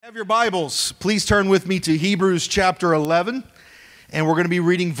Have your Bibles, please turn with me to Hebrews chapter 11, and we're going to be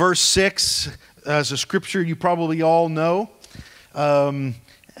reading verse 6 as a scripture you probably all know, but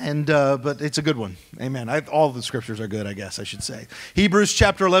it's a good one. Amen. All the scriptures are good, I guess I should say. Hebrews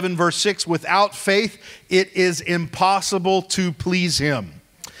chapter 11, verse 6, without faith it is impossible to please him.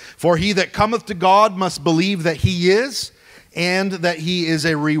 For he that cometh to God must believe that he is, and that he is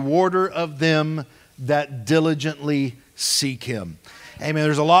a rewarder of them that diligently seek him. Amen.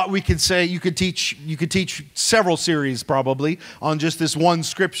 There's a lot we could say. You could teach several series probably on just this one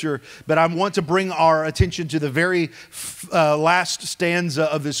scripture, but I want to bring our attention to the very last stanza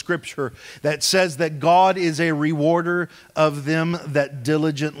of the scripture that says that God is a rewarder of them that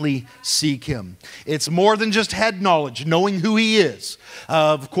diligently seek him. It's more than just head knowledge, knowing who he is.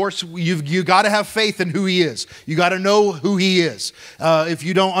 Of course, you got to have faith in who he is. You got to know who he is. If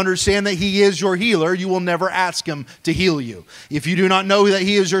you don't understand that he is your healer, you will never ask him to heal you. If you do not know that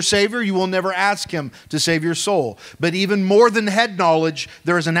he is your Savior, you will never ask him to save your soul. But even more than head knowledge,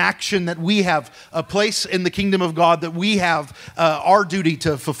 there is an action that we have, a place in the kingdom of God that we have our duty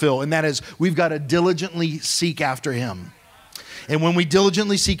to fulfill, and that is we've got to diligently seek after him. And when we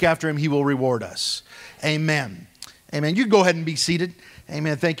diligently seek after him, he will reward us. Amen. Amen. You can go ahead and be seated.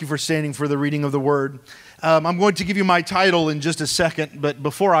 Amen. Thank you for standing for the reading of the word. I'm going to give you my title in just a second, but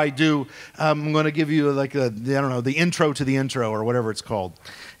before I do, I'm going to give you the intro to the intro or whatever it's called.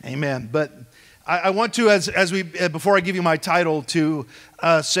 Amen. But I want to, before I give you my title, to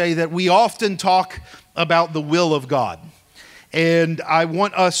say that we often talk about the will of God. And I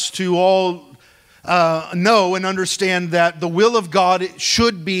want us to all know and understand that the will of God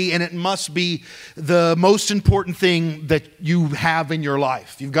should be and it must be the most important thing that you have in your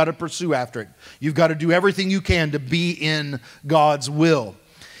life. You've got to pursue after it. You've got to do everything you can to be in God's will.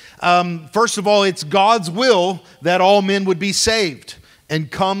 First of all, it's God's will that all men would be saved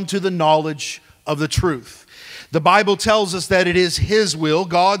and come to the knowledge of the truth. The Bible tells us that it is his will,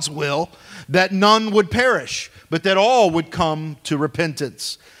 God's will, that none would perish, but that all would come to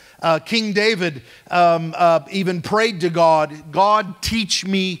repentance. King David even prayed to God, God, teach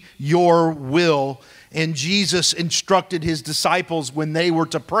me your will. And Jesus instructed his disciples when they were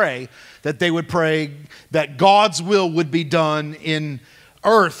to pray, that they would pray that God's will would be done in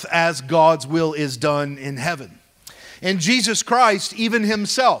earth as God's will is done in heaven. And Jesus Christ, even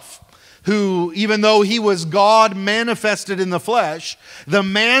himself, who, even though he was God manifested in the flesh, the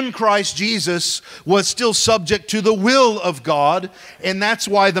man Christ Jesus was still subject to the will of God. And that's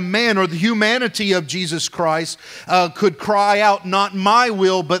why the man, or the humanity of Jesus Christ, could cry out, not my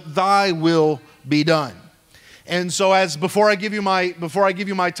will, but thy will be done. And so before I give you my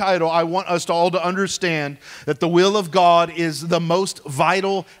title, I want us all to understand that the will of God is the most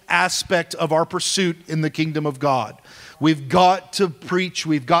vital aspect of our pursuit in the kingdom of God. We've got to preach,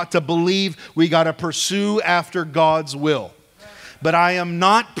 we've got to believe, we got to pursue after God's will. But I am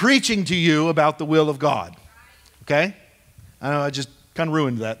not preaching to you about the will of God. Okay? I know I just kind of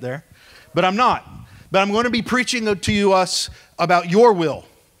ruined that there. But I'm not. But I'm going to be preaching to us about your will.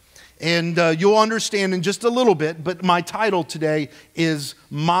 And you'll understand in just a little bit, but my title today is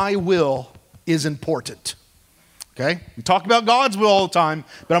My Will is Important. Okay? We talk about God's will all the time,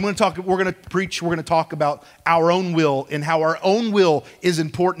 but we're going to talk about our own will and how our own will is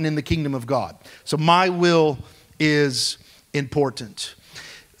important in the kingdom of God. So my will is important.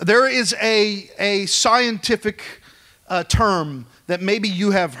 There is a scientific term that maybe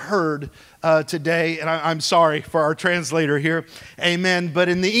you have heard today, and I'm sorry for our translator here, amen, but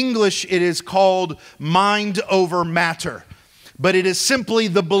in the English it is called mind over matter. But it is simply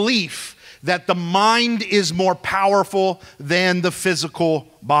the belief that the mind is more powerful than the physical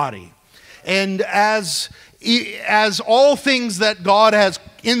body. And as all things that God has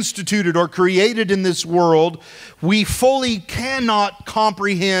instituted or created in this world, we fully cannot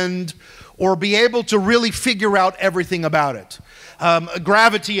comprehend or be able to really figure out everything about it.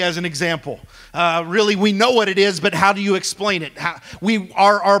 Gravity as an example. Really, we know what it is, but how do you explain it?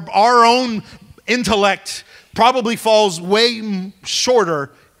 Our own intellect probably falls way shorter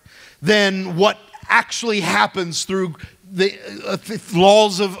than what actually happens through the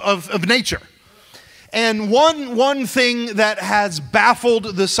laws of nature. And one thing that has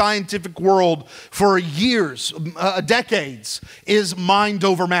baffled the scientific world for years, decades, is mind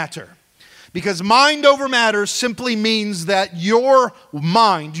over matter. Because mind over matter simply means that your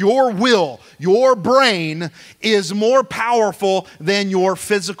mind, your will, your brain is more powerful than your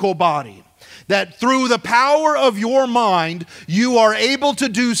physical body. That through the power of your mind, you are able to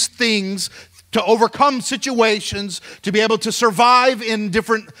do things, to overcome situations, to be able to survive in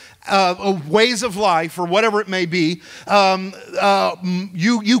different ways of life or whatever it may be,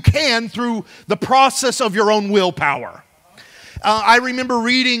 you can through the process of your own willpower. I remember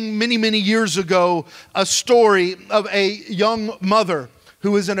reading many years ago a story of a young mother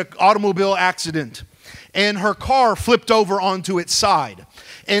who was in an automobile accident, and her car flipped over onto its side.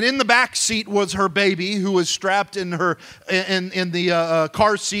 And in the back seat was her baby, who was strapped in the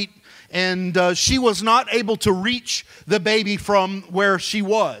car seat, and she was not able to reach the baby from where she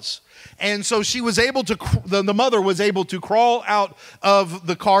was. And so she was able to, the mother was able to crawl out of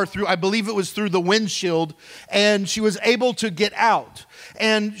the car through, I believe it was through the windshield, and she was able to get out.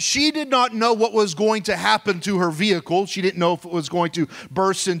 And she did not know what was going to happen to her vehicle. She didn't know if it was going to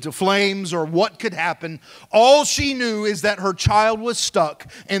burst into flames or what could happen. All she knew is that her child was stuck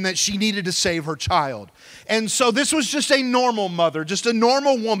and that she needed to save her child. And so this was just a normal mother, just a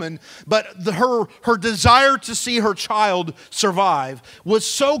normal woman, but her desire to see her child survive was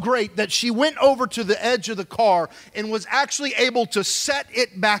so great that she went over to the edge of the car and was actually able to set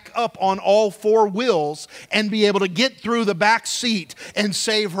it back up on all four wheels and be able to get through the back seat and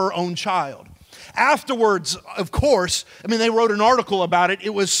save her own child. Afterwards, of course, they wrote an article about it.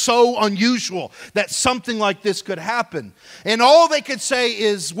 It was so unusual that something like this could happen. And all they could say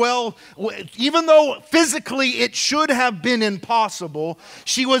is, well, even though physically it should have been impossible,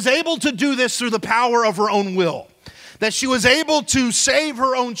 she was able to do this through the power of her own will. That she was able to save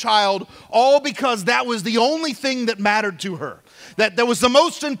her own child, all because that was the only thing that mattered to her. That was the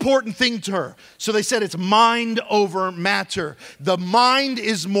most important thing to her. So they said it's mind over matter. The mind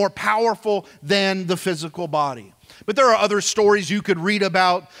is more powerful than the physical body. But there are other stories you could read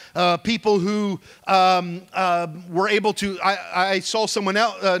about people who were able to. I saw someone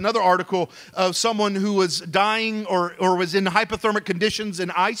else, another article of someone who was dying or was in hypothermic conditions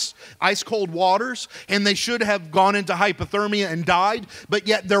in ice cold waters, and they should have gone into hypothermia and died, but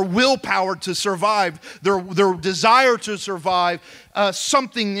yet their willpower to survive, their desire to survive,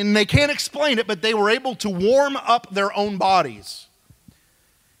 something, and they can't explain it, but they were able to warm up their own bodies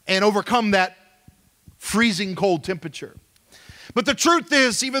and overcome that freezing cold temperature. But the truth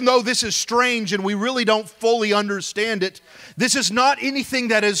is, even though this is strange and we really don't fully understand it, this is not anything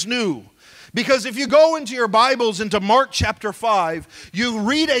that is new. Because if you go into your Bibles, into Mark chapter 5, you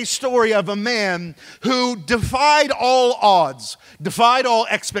read a story of a man who defied all odds, defied all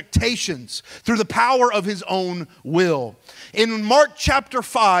expectations through the power of his own will. In Mark chapter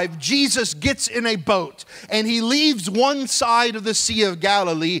 5, Jesus gets in a boat and he leaves one side of the Sea of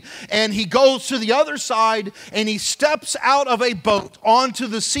Galilee and he goes to the other side and he steps out of a boat onto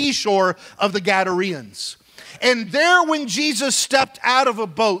the seashore of the Gadareans. And there, when Jesus stepped out of a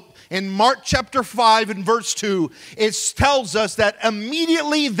boat, in Mark chapter 5 and verse 2, it tells us that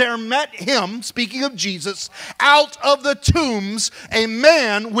immediately there met him, speaking of Jesus, out of the tombs a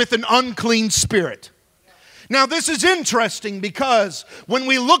man with an unclean spirit. Now this is interesting because when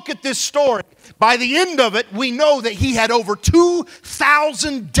we look at this story, by the end of it, we know that he had over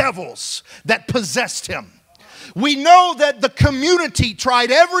 2,000 devils that possessed him. We know that the community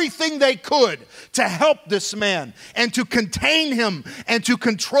tried everything they could to help this man and to contain him and to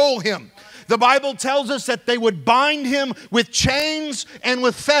control him. The Bible tells us that they would bind him with chains and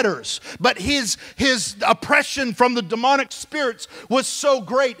with fetters. But his oppression from the demonic spirits was so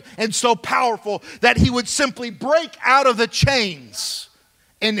great and so powerful that he would simply break out of the chains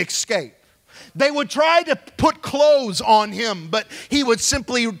and escape. They would try to put clothes on him, but he would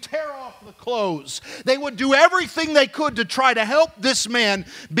simply tear off the clothes. They would do everything they could to try to help this man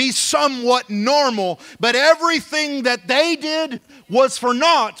be somewhat normal, but everything that they did was for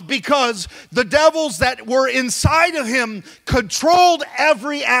naught because the devils that were inside of him controlled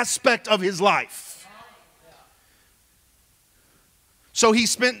every aspect of his life. So he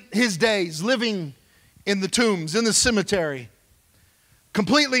spent his days living in the tombs, in the cemetery,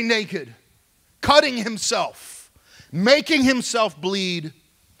 completely naked, cutting himself, making himself bleed,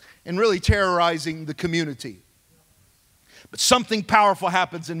 and really terrorizing the community. But something powerful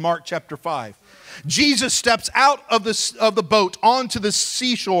happens in Mark chapter 5. Jesus steps out of the boat onto the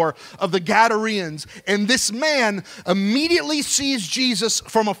seashore of the Gadareans, and this man immediately sees Jesus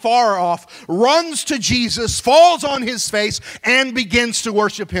from afar off, runs to Jesus, falls on his face, and begins to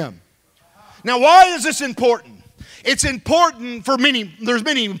worship him. Now, why is this important? It's important for there's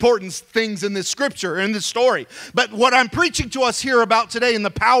many important things in this scripture, in this story. But what I'm preaching to us here about today in the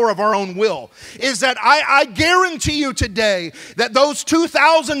power of our own will is that I guarantee you today that those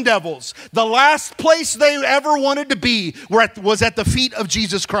 2,000 devils, the last place they ever wanted to be was at the feet of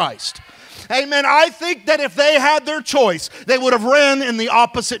Jesus Christ. Amen. I think that if they had their choice, they would have ran in the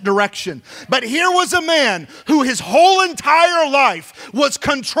opposite direction. But here was a man who his whole entire life was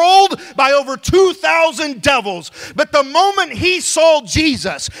controlled by over 2,000 devils. But the moment he saw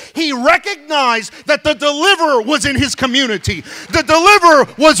Jesus, he recognized that the deliverer was in his community. The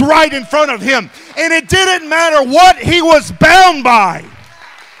deliverer was right in front of him. And it didn't matter what he was bound by.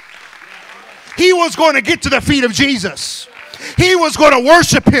 He was going to get to the feet of Jesus. He was going to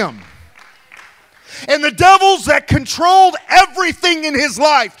worship him. And the devils that controlled everything in his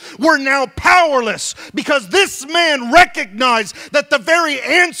life were now powerless because this man recognized that the very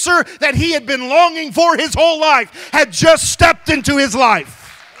answer that he had been longing for his whole life had just stepped into his life.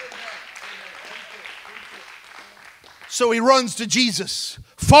 So he runs to Jesus,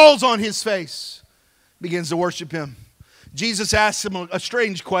 falls on his face, begins to worship him. Jesus asks him a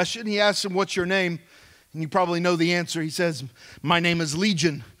strange question. He asks him, "What's your name?" And you probably know the answer. He says, "My name is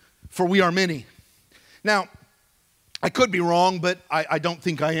Legion, for we are many." Now, I could be wrong, but I don't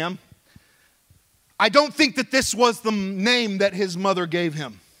think I am. I don't think that this was the name that his mother gave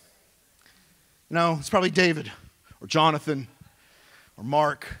him. No, it's probably David or Jonathan or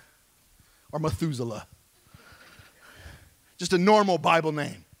Mark or Methuselah. Just a normal Bible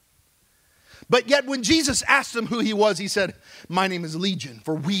name. But yet when Jesus asked him who he was, he said, "My name is Legion,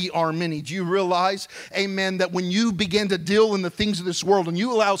 for we are many." Do you realize, amen, that when you begin to deal in the things of this world and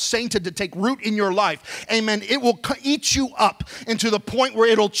you allow Satan to take root in your life, amen, it will eat you up into the point where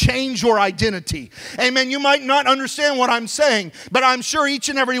it'll change your identity. Amen. You might not understand what I'm saying, but I'm sure each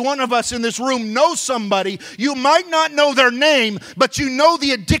and every one of us in this room know somebody. You might not know their name, but you know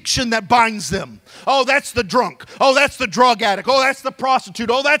the addiction that binds them. Oh, that's the drunk. Oh, that's the drug addict. Oh, that's the prostitute.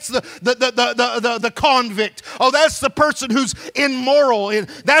 Oh, that's the convict. Oh, that's the person who's immoral. And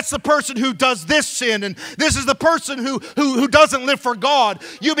that's the person who does this sin. And this is the person who doesn't live for God.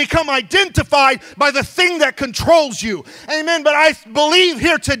 You become identified by the thing that controls you. Amen. But I believe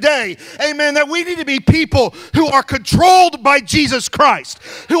here today, amen, that we need to be people who are controlled by Jesus Christ,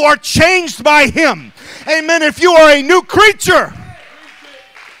 who are changed by him. Amen. If you are a new creature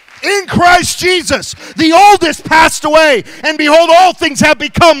in Christ Jesus, the old is passed away, and behold, all things have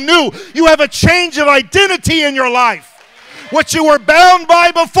become new. You have a change of identity in your life. What you were bound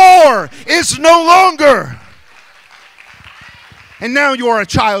by before is no longer. And now you are a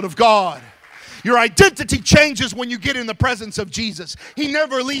child of God. Your identity changes when you get in the presence of Jesus. He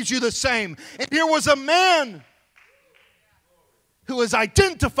never leaves you the same. And here was a man who was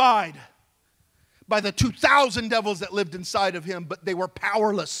identified by the 2,000 devils that lived inside of him, but they were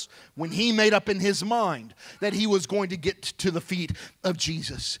powerless when he made up in his mind that he was going to get to the feet of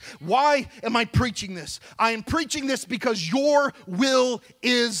Jesus. Why am I preaching this? I am preaching this because your will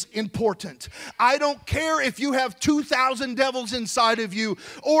is important. I don't care if you have 2,000 devils inside of you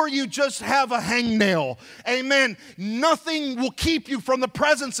or you just have a hangnail. Amen. Nothing will keep you from the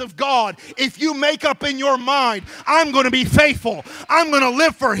presence of God if you make up in your mind, I'm going to be faithful. I'm going to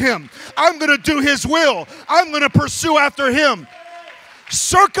live for him. I'm going to do his will. I'm going to pursue after him.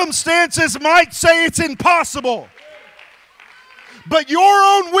 Circumstances might say it's impossible, but your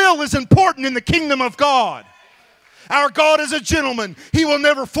own will is important in the kingdom of God. Our God is a gentleman. He will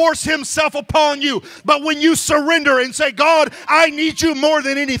never force himself upon you. But when you surrender and say, God, I need you more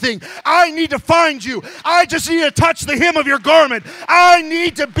than anything. I need to find you. I just need to touch the hem of your garment. I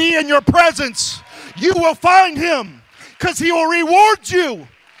need to be in your presence. You will find him because he will reward you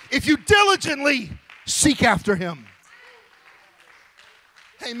if you diligently seek after him.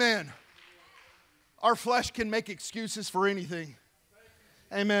 Amen. Our flesh can make excuses for anything.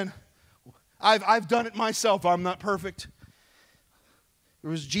 Amen. I've done it myself. I'm not perfect.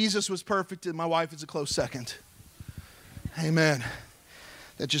 Jesus was perfect, and my wife is a close second. Amen.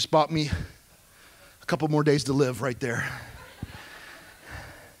 That just bought me a couple more days to live right there.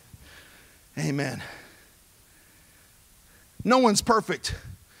 Amen. No one's perfect.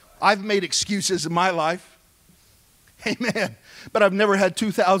 I've made excuses in my life. Amen. But I've never had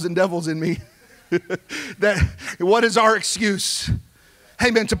 2,000 devils in me. What is our excuse?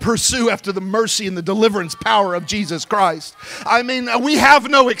 Amen. To pursue after the mercy and the deliverance power of Jesus Christ. I mean, we have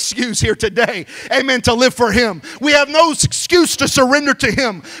no excuse here today. Amen. To live for him. We have no excuse to surrender to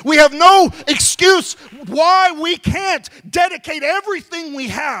him. We have no excuse why we can't dedicate everything we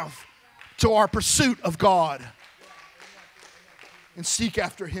have to our pursuit of God and seek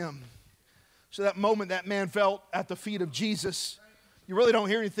after him. So that moment that man felt at the feet of Jesus, you really don't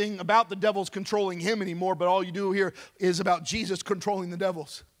hear anything about the devils controlling him anymore, but all you do hear is about Jesus controlling the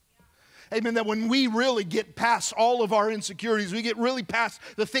devils. Amen. That when we really get past all of our insecurities, we get really past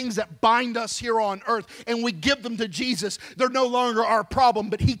the things that bind us here on earth, and we give them to Jesus, they're no longer our problem,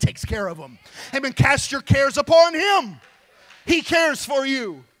 but He takes care of them. Amen. Cast your cares upon Him. He cares for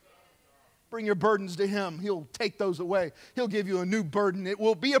you. Bring your burdens to Him. He'll take those away. He'll give you a new burden. It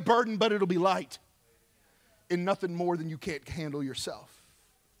will be a burden, but it'll be light. And nothing more than you can't handle yourself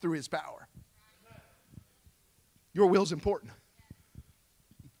through His power. Your will's important.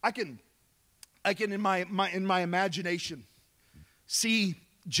 I can in my imagination see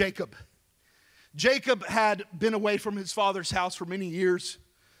Jacob. Jacob had been away from his father's house for many years.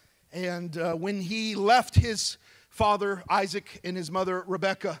 And when he left his father Isaac and his mother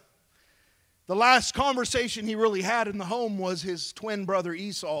Rebekah, the last conversation he really had in the home was his twin brother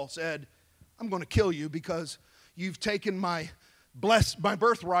Esau said, I'm going to kill you because you've taken my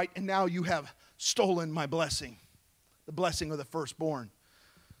birthright, and now you have stolen my blessing, the blessing of the firstborn.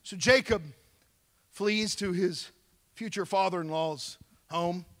 So Jacob flees to his future father-in-law's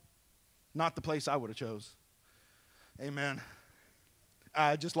home. Not the place I would have chose. Amen.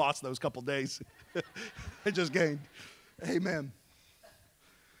 I just lost those couple days. I just gained. Amen.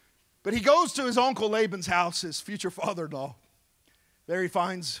 But he goes to his uncle Laban's house, his future father-in-law. There he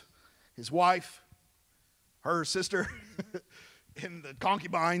finds his wife, her sister, and the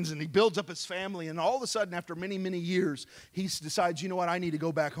concubines, and he builds up his family. And all of a sudden, after many, many years, he decides, you know what, I need to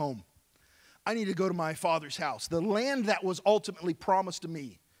go back home. I need to go to my father's house. The land that was ultimately promised to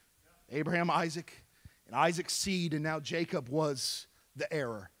me. Abraham, Isaac, and Isaac's seed, and now Jacob was the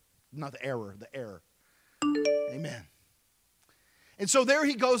heir. Not the error, the heir. Amen. And so there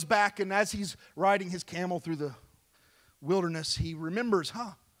he goes back, and as he's riding his camel through the wilderness, he remembers,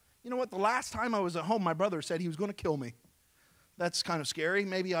 you know what, the last time I was at home, my brother said he was going to kill me. That's kind of scary.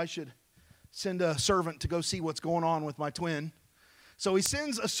 Maybe I should send a servant to go see what's going on with my twin. So he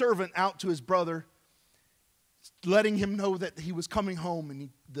sends a servant out to his brother, letting him know that he was coming home. And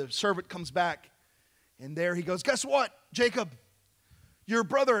the servant comes back, and there he goes, guess what, Jacob? Your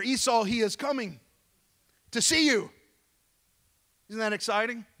brother Esau, he is coming to see you. Isn't that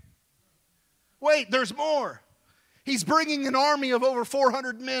exciting? Wait, there's more. He's bringing an army of over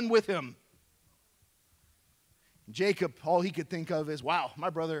 400 men with him. Jacob, all he could think of is, wow, my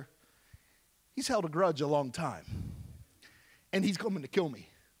brother, he's held a grudge a long time. And he's coming to kill me.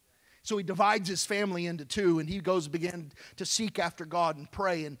 So he divides his family into two, and he goes begin to seek after God and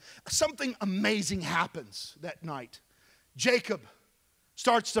pray. And something amazing happens that night. Jacob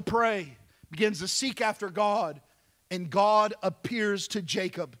starts to pray, begins to seek after God, and God appears to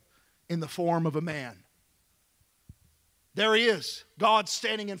Jacob in the form of a man. There he is, God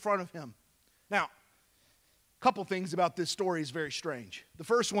standing in front of him. Now, a couple things about this story is very strange. The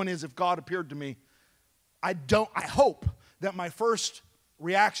first one is, if God appeared to me, I hope that my first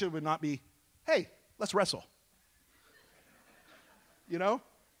reaction would not be, hey, let's wrestle. You know?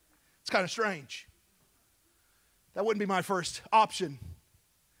 It's kind of strange. That wouldn't be my first option.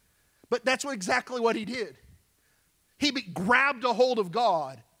 But that's exactly what he did. He grabbed a hold of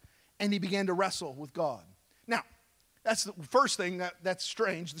God, and he began to wrestle with God. Now, that's the first thing that's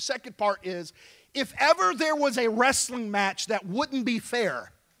strange. The second part is, if ever there was a wrestling match that wouldn't be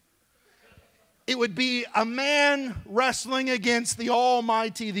fair, it would be a man wrestling against the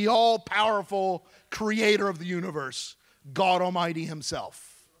almighty, the all-powerful creator of the universe, God Almighty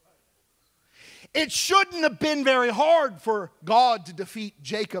himself. It shouldn't have been very hard for God to defeat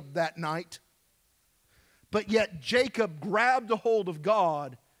Jacob that night. But yet Jacob grabbed a hold of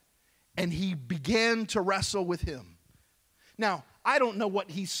God, and he began to wrestle with him. Now, I don't know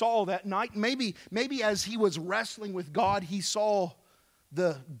what he saw that night. Maybe as he was wrestling with God, he saw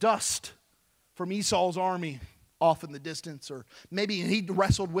the dust from Esau's army off in the distance. Or maybe he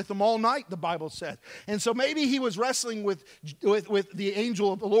wrestled with them all night, the Bible said. And so maybe he was wrestling with the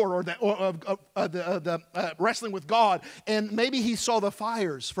angel of the Lord, or wrestling with God. And maybe he saw the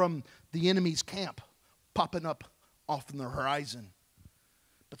fires from the enemy's camp popping up off in the horizon.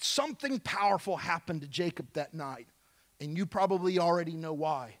 But something powerful happened to Jacob that night. And you probably already know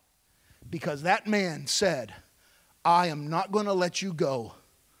why. Because that man said, I am not going to let you go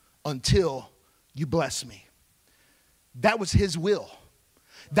until you bless me. That was his will.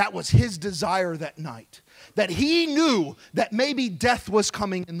 That was his desire that night. that he knew that maybe death was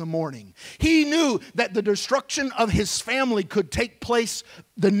coming in the morning. He knew that the destruction of his family could take place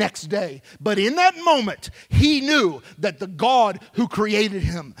the next day. But in that moment, he knew that the God who created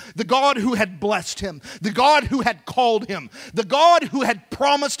him, the God who had blessed him, the God who had called him, the God who had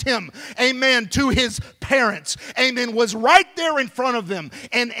promised him, amen, to his parents, amen, was right there in front of them.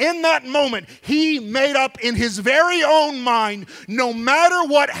 And in that moment, he made up in his very own mind, no matter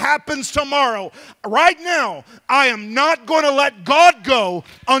what happens tomorrow, right now, I am not going to let God go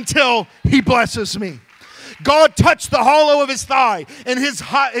until he blesses me. God touched the hollow of his thigh, and his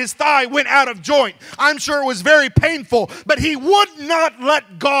thigh went out of joint. I'm sure it was very painful, but he would not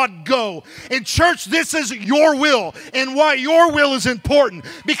let God go. In church, this is your will, and why your will is important,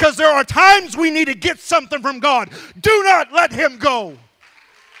 because there are times we need to get something from God. Do not let him go.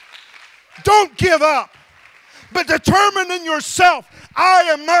 Don't give up, but determine in yourself, I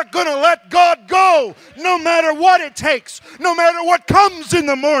am not going to let God go, no matter what it takes, no matter what comes in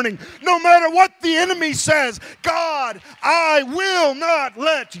the morning, no matter what the enemy says. God, I will not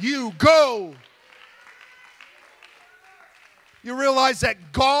let you go. You realize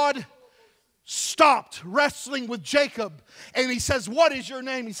that God stopped wrestling with Jacob, and he says, what is your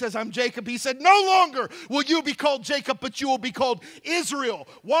name? He says, I'm Jacob. He said, no longer will you be called Jacob, but you will be called Israel.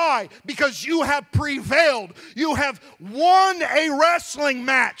 Why? Because you have prevailed. You have won a wrestling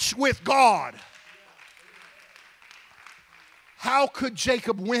match with God. How could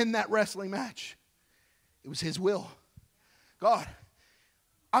Jacob win that wrestling match? It was his will. God,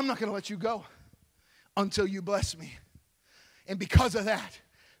 I'm not going to let you go until you bless me. And because of that,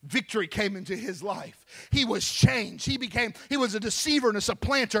 victory came into his life. He was changed. He was a deceiver and a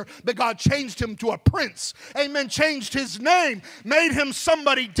supplanter, but God changed him to a prince. Amen. Changed his name, made him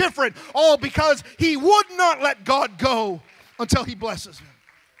somebody different, all because he would not let God go until he blesses him.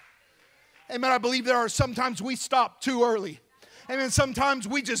 Amen. I believe there are sometimes we stop too early. Amen. Sometimes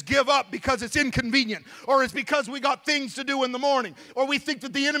we just give up because it's inconvenient, or it's because we got things to do in the morning, or we think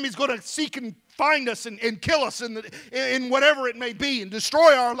that the enemy's going to seek and find us and kill us in whatever it may be and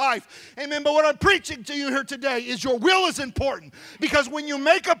destroy our life. Amen. But what I'm preaching to you here today is your will is important, because when you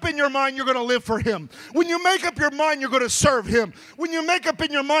make up in your mind you're going to live for him, when you make up your mind you're going to serve him, when you make up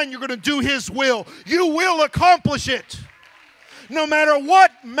in your mind you're going to do his will, you will accomplish it. No matter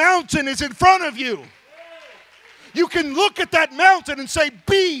what mountain is in front of you, you can look at that mountain and say,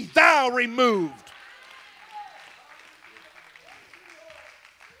 be thou removed.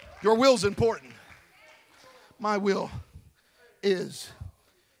 Your will's important. My will is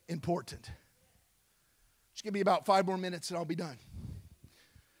important. Just give me about 5 more minutes and I'll be done.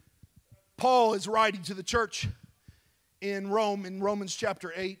 Paul is writing to the church in Rome, in Romans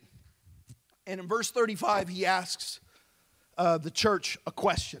chapter 8. And in verse 35, he asks the church a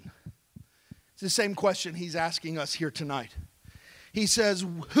question. It's the same question he's asking us here tonight. He says,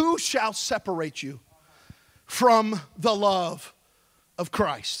 who shall separate you from the love of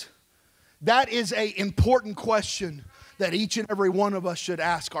Christ? That is an important question that each and every one of us should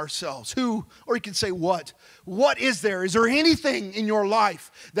ask ourselves. Who, or you can say what? What is there? Is there anything in your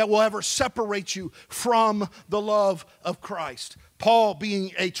life that will ever separate you from the love of Christ? Paul,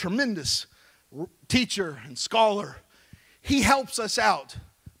 being a tremendous teacher and scholar, he helps us out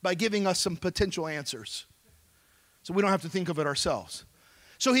by giving us some potential answers, so we don't have to think of it ourselves.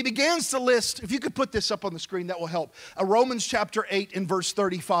 So he begins to list, if you could put this up on the screen, that will help. Romans chapter 8 in verse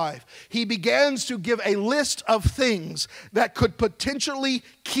 35. He begins to give a list of things that could potentially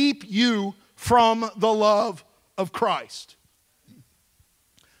keep you from the love of Christ.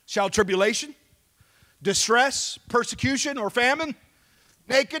 Shall tribulation, distress, persecution, or famine,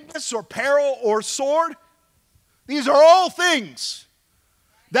 nakedness, or peril, or sword? These are all things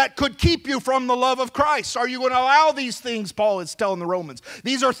that could keep you from the love of Christ. Are you going to allow these things, Paul is telling the Romans?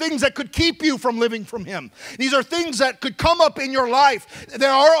 These are things that could keep you from living from him. These are things that could come up in your life. There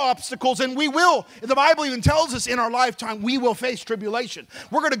are obstacles, and we will. The Bible even tells us in our lifetime we will face tribulation.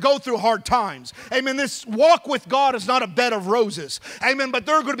 We're going to go through hard times. Amen. This walk with God is not a bed of roses. Amen. But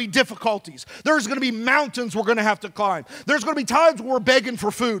there are going to be difficulties. There's going to be mountains we're going to have to climb. There's going to be times where we're begging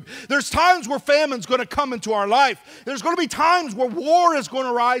for food. There's times where famine's going to come into our life. There's going to be times where war is going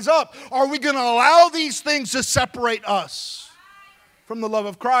to rise up. Are we going to allow these things to separate us from the love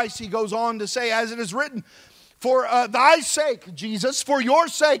of Christ? He goes on to say, as it is written, for thy sake, Jesus, for your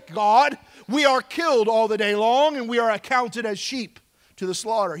sake, God, we are killed all the day long, and we are accounted as sheep to the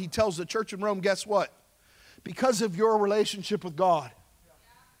slaughter. He tells the church in Rome, guess what? Because of your relationship with God,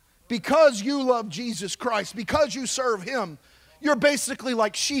 because you love Jesus Christ, because you serve him, you're basically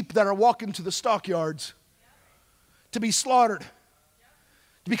like sheep that are walking to the stockyards to be slaughtered,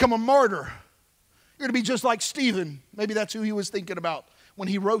 to become a martyr. You're going to be just like Stephen. Maybe that's who he was thinking about when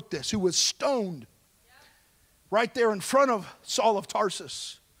he wrote this, who was stoned right there in front of Saul of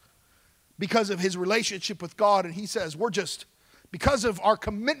Tarsus because of his relationship with God. And he says, because of our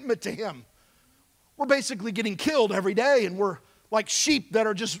commitment to him, we're basically getting killed every day, and we're like sheep that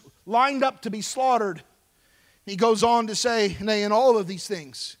are just lined up to be slaughtered. He goes on to say, nay, in all of these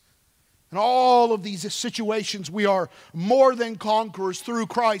things, in all of these situations, we are more than conquerors through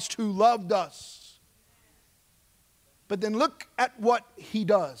Christ who loved us. But then look at what he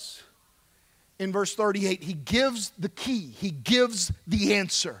does. In verse 38, he gives the key. He gives the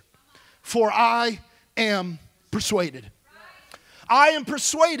answer. For I am persuaded. I am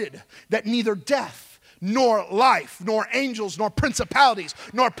persuaded that neither death, nor life, nor angels, nor principalities,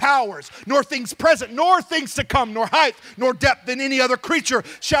 nor powers, nor things present, nor things to come, nor height, nor depth than any other creature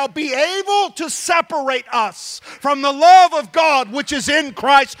shall be able to separate us from the love of God which is in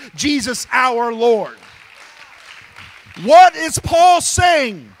Christ Jesus our Lord. What is Paul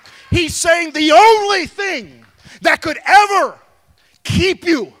saying? He's saying the only thing that could ever keep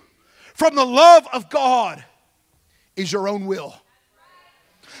you from the love of God is your own will.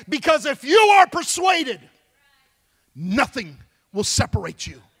 Because if you are persuaded, nothing will separate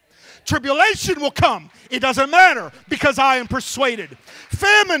you. Tribulation will come. It doesn't matter because I am persuaded.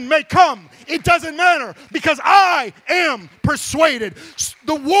 Famine may come. It doesn't matter because I am persuaded.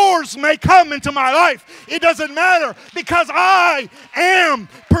 The wars may come into my life. It doesn't matter because I am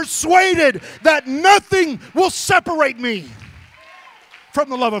persuaded that nothing will separate me from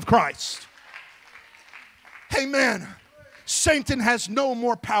the love of Christ. Amen. Satan has no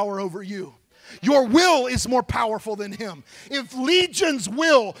more power over you. Your will is more powerful than him. If Legion's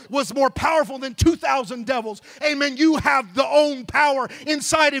will was more powerful than 2,000 devils, amen, you have the own power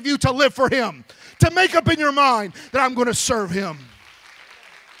inside of you to live for him. To make up in your mind that I'm going to serve him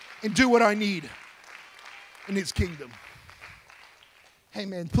and do what I need in his kingdom.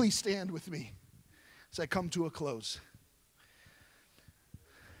 Amen. Please stand with me as I come to a close.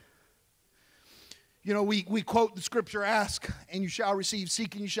 You know, we quote the scripture, ask and you shall receive,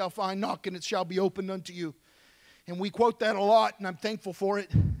 seek and you shall find, knock and it shall be opened unto you. And we quote that a lot, and I'm thankful for it.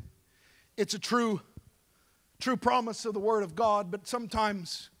 It's a true promise of the Word of God, but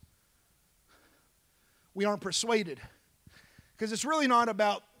sometimes we aren't persuaded. Because it's really not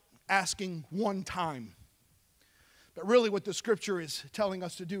about asking one time. But really what the scripture is telling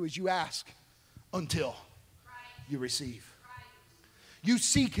us to do is you ask until you receive. You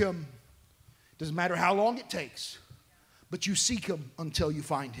seek him. Doesn't matter how long it takes, but you seek him until you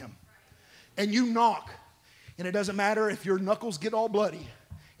find him. And you knock, and it doesn't matter if your knuckles get all bloody,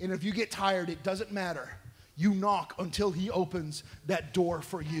 and if you get tired, it doesn't matter. You knock until he opens that door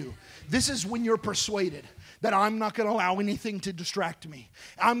for you. This is when you're persuaded that I'm not going to allow anything to distract me.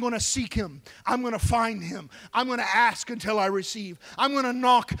 I'm going to seek him. I'm going to find him. I'm going to ask until I receive. I'm going to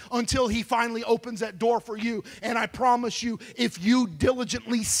knock until he finally opens that door for you. And I promise you, if you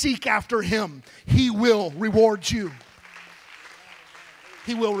diligently seek after him, he will reward you.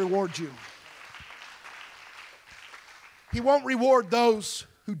 He will reward you. He won't reward those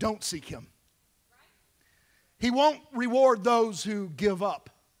who don't seek him. He won't reward those who give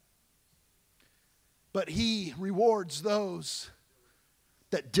up. But he rewards those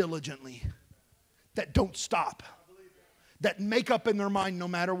that diligently, that don't stop, that make up in their mind no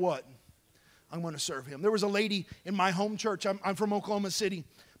matter what, I'm going to serve him. There was a lady in my home church. I'm from Oklahoma City.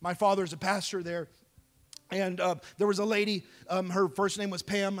 My father's a pastor there. And there was a lady, her first name was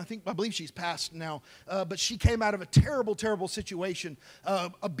Pam. I believe she's passed now. But she came out of a terrible, terrible situation.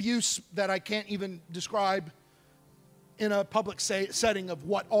 Abuse that I can't even describe in a public setting of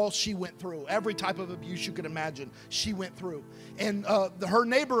what all she went through. Every type of abuse you could imagine, she went through. And her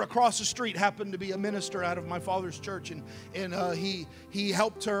neighbor across the street happened to be a minister out of my father's church. And he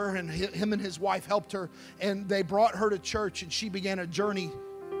helped her, and him and his wife helped her. And they brought her to church, and she began a journey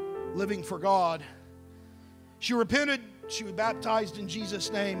living for God. She repented. She was baptized in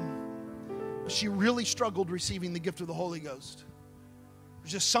Jesus' name. But she really struggled receiving the gift of the Holy Ghost.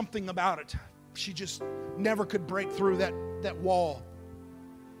 There's just something about it. She just never could break through that wall.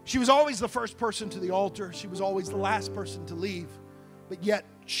 She was always the first person to the altar. She was always the last person to leave. But yet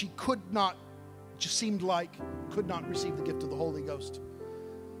she could not, just seemed like, could not receive the gift of the Holy Ghost.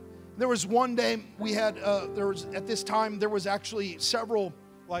 There was one day we had, at this time, there was actually several,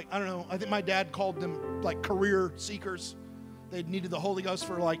 I think my dad called them career seekers. They needed the Holy Ghost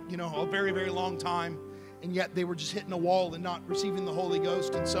for a very, very long time. And yet they were just hitting a wall and not receiving the Holy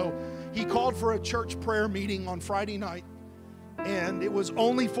Ghost. And so he called for a church prayer meeting on Friday night. And it was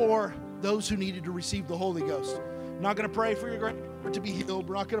only for those who needed to receive the Holy Ghost. I'm not going to pray for your grandparents. to be healed.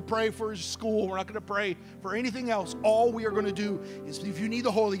 We're not going to pray for his school. We're not going to pray for anything else. All we are going to do is, if you need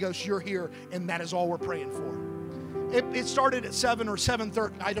the Holy Ghost, you're here, and that is all we're praying for. It started at 7 or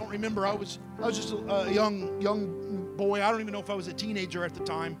 7:30. I don't remember. I was just a young boy. I don't even know if I was a teenager at the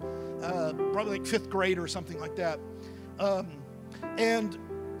time. Probably like 5th grade or something like that. And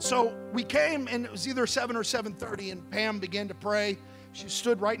so we came, and it was either 7 or 7:30, and Pam began to pray. She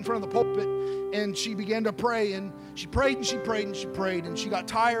stood right in front of the pulpit, and she began to pray, and she prayed, and she prayed, and she prayed, and she got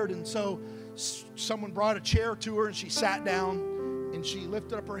tired, and so someone brought a chair to her, and she sat down, and she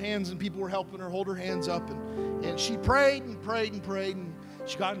lifted up her hands, and people were helping her hold her hands up, and she prayed and prayed and prayed, and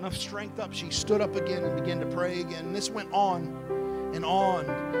she got enough strength up. She stood up again and began to pray again, and this went on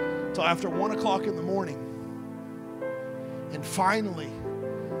until after 1 o'clock in the morning. And finally,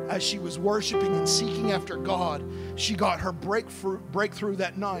 as she was worshiping and seeking after God, she got her breakthrough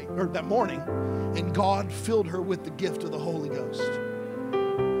that night, or that morning, and God filled her with the gift of the Holy Ghost.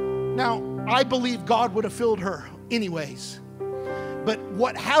 Now, I believe God would have filled her anyways. But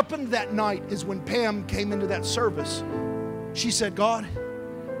what happened that night is when Pam came into that service, she said, God,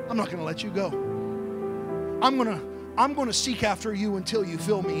 I'm not going to let you go. I'm going to seek after you until you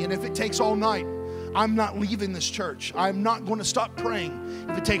fill me. And if it takes all night, I'm not leaving this church. I'm not going to stop praying.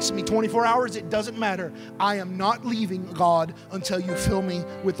 If it takes me 24 hours, it doesn't matter. I am not leaving, God, until you fill me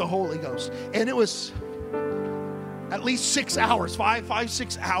with the Holy Ghost. And it was at least 6 hours,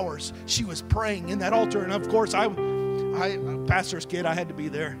 6 hours, she was praying in that altar. And of course, I pastor's kid, I had to be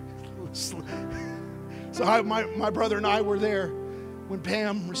there. So my brother and I were there when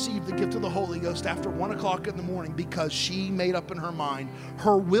Pam received the gift of the Holy Ghost after 1 o'clock in the morning, because she made up in her mind,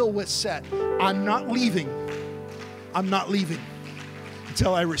 her will was set. I'm not leaving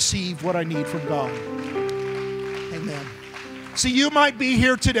until I receive what I need from God. Amen. See, you might be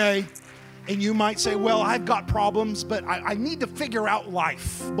here today and you might say, well, I've got problems, but I need to figure out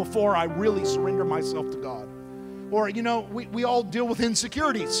life before I really surrender myself to God. Or, we all deal with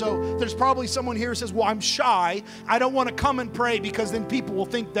insecurities. So there's probably someone here who says, well, I'm shy. I don't want to come and pray because then people will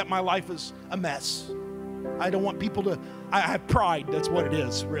think that my life is a mess. I don't want people to, I have pride. That's what it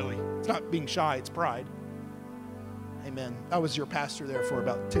is, really. It's not being shy, it's pride. Amen. I was your pastor there for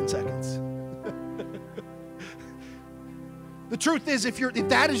about 10 seconds. The truth is, if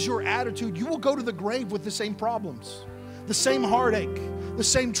that is your attitude, you will go to the grave with the same problems, the same heartache, the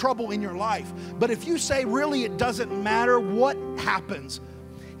same trouble in your life. But if you say, really, it doesn't matter what happens,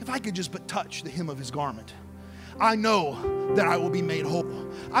 if I could just but touch the hem of his garment, I know that I will be made whole.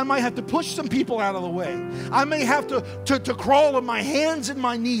 I might have to push some people out of the way. I may have to crawl on my hands and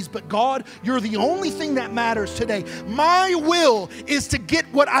my knees, but God, you're the only thing that matters today. My will is to get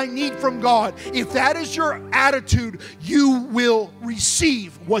what I need from God. If that is your attitude, you will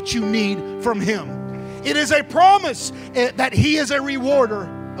receive what you need from him. It is a promise that he is a rewarder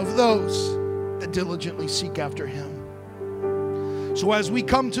of those that diligently seek after him. So as we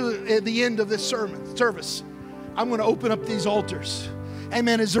come to the end of this service, I'm going to open up these altars.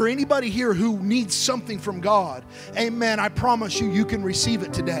 Amen. Is there anybody here who needs something from God? Amen. I promise you can receive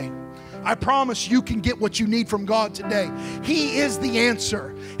it today. I promise you can get what you need from God today. He is the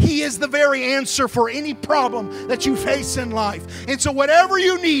answer. He is the very answer for any problem that you face in life. And so whatever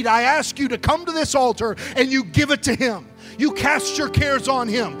you need, I ask you to come to this altar and you give it to him. You cast your cares on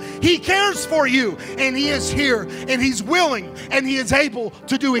him. He cares for you, and he is here, and he's willing, and he is able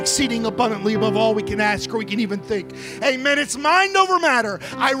to do exceeding abundantly above all we can ask or we can even think. Amen. It's mind over matter.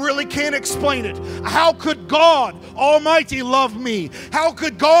 I really can't explain it. How could God Almighty love me? How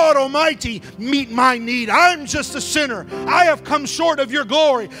could God Almighty meet my need? I'm just a sinner. I have come short of your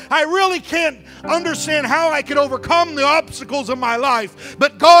glory. I really can't understand how I could overcome the obstacles of my life.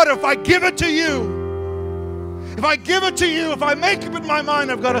 But God, if I give it to you, if I make up in my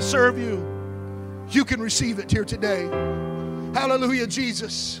mind I've got to serve you, you can receive it here today. Hallelujah,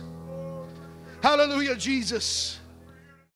 Jesus. Hallelujah, Jesus.